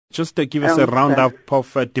Just to give us a roundup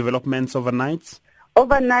of developments overnight.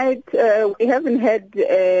 Overnight, we haven't had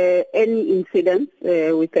any incidents.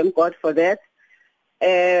 We thank God for that.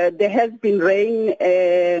 There has been rain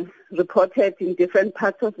reported in different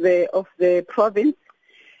parts of the province,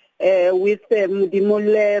 with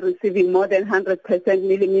Modimolle receiving more than 100%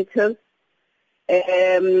 millimeters.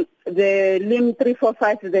 The Lim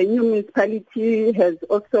 345, the new municipality, has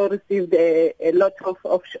also received a lot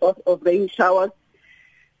of rain showers,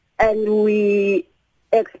 and we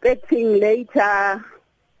expecting later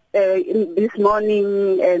in this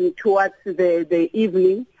morning and towards the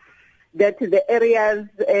evening that the areas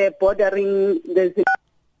bordering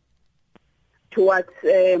towards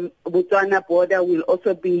Botswana border will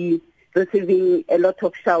also be receiving a lot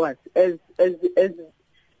of showers as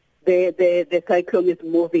the cyclone is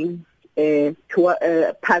moving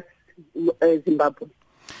past Zimbabwe.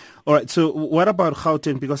 All right, so what about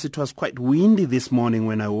Gauteng? Because it was quite windy this morning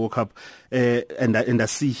when I woke up, and I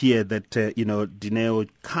see here that, Dineo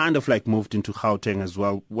kind of like moved into Gauteng as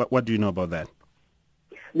well. What do you know about that?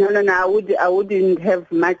 No, I wouldn't have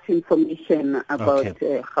much information about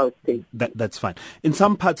Gauteng. That's fine. In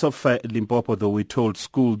some parts of Limpopo, though, we're told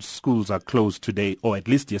schools are closed today, or at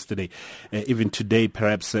least yesterday, even today,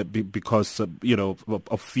 perhaps because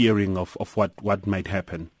of fearing of what might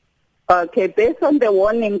happen. Okay, based on the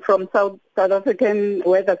warning from South African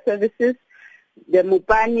Weather Services, the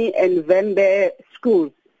Mopani and Vembe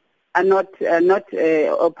schools are not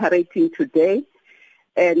operating today,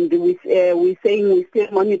 and we're saying we're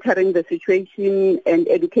still monitoring the situation, and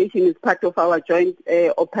education is part of our joint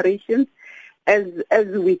operations. As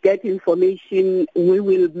we get information, we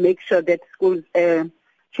will make sure that schools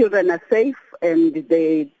children are safe, and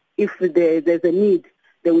if there's a need,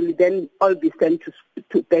 they will then all be sent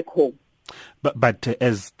to back home. But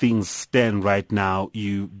as things stand right now,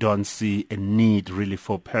 you don't see a need really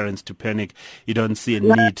for parents to panic. You don't see a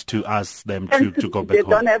need to ask them to go back home. They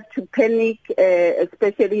don't have to panic,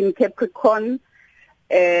 especially in Capricorn.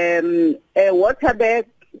 Waterberg,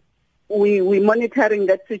 we're monitoring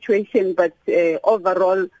that situation, but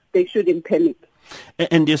overall, they shouldn't panic.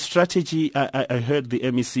 And your strategy, I heard the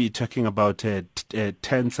MEC talking about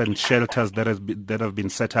tents and shelters that have been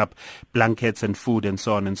set up, blankets and food and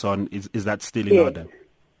so on and so on. Is that still in order?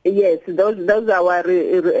 Yes, those are our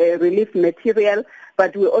relief material.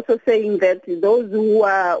 But we're also saying that those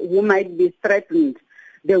who might be threatened,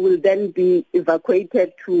 they will then be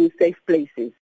evacuated to safe places.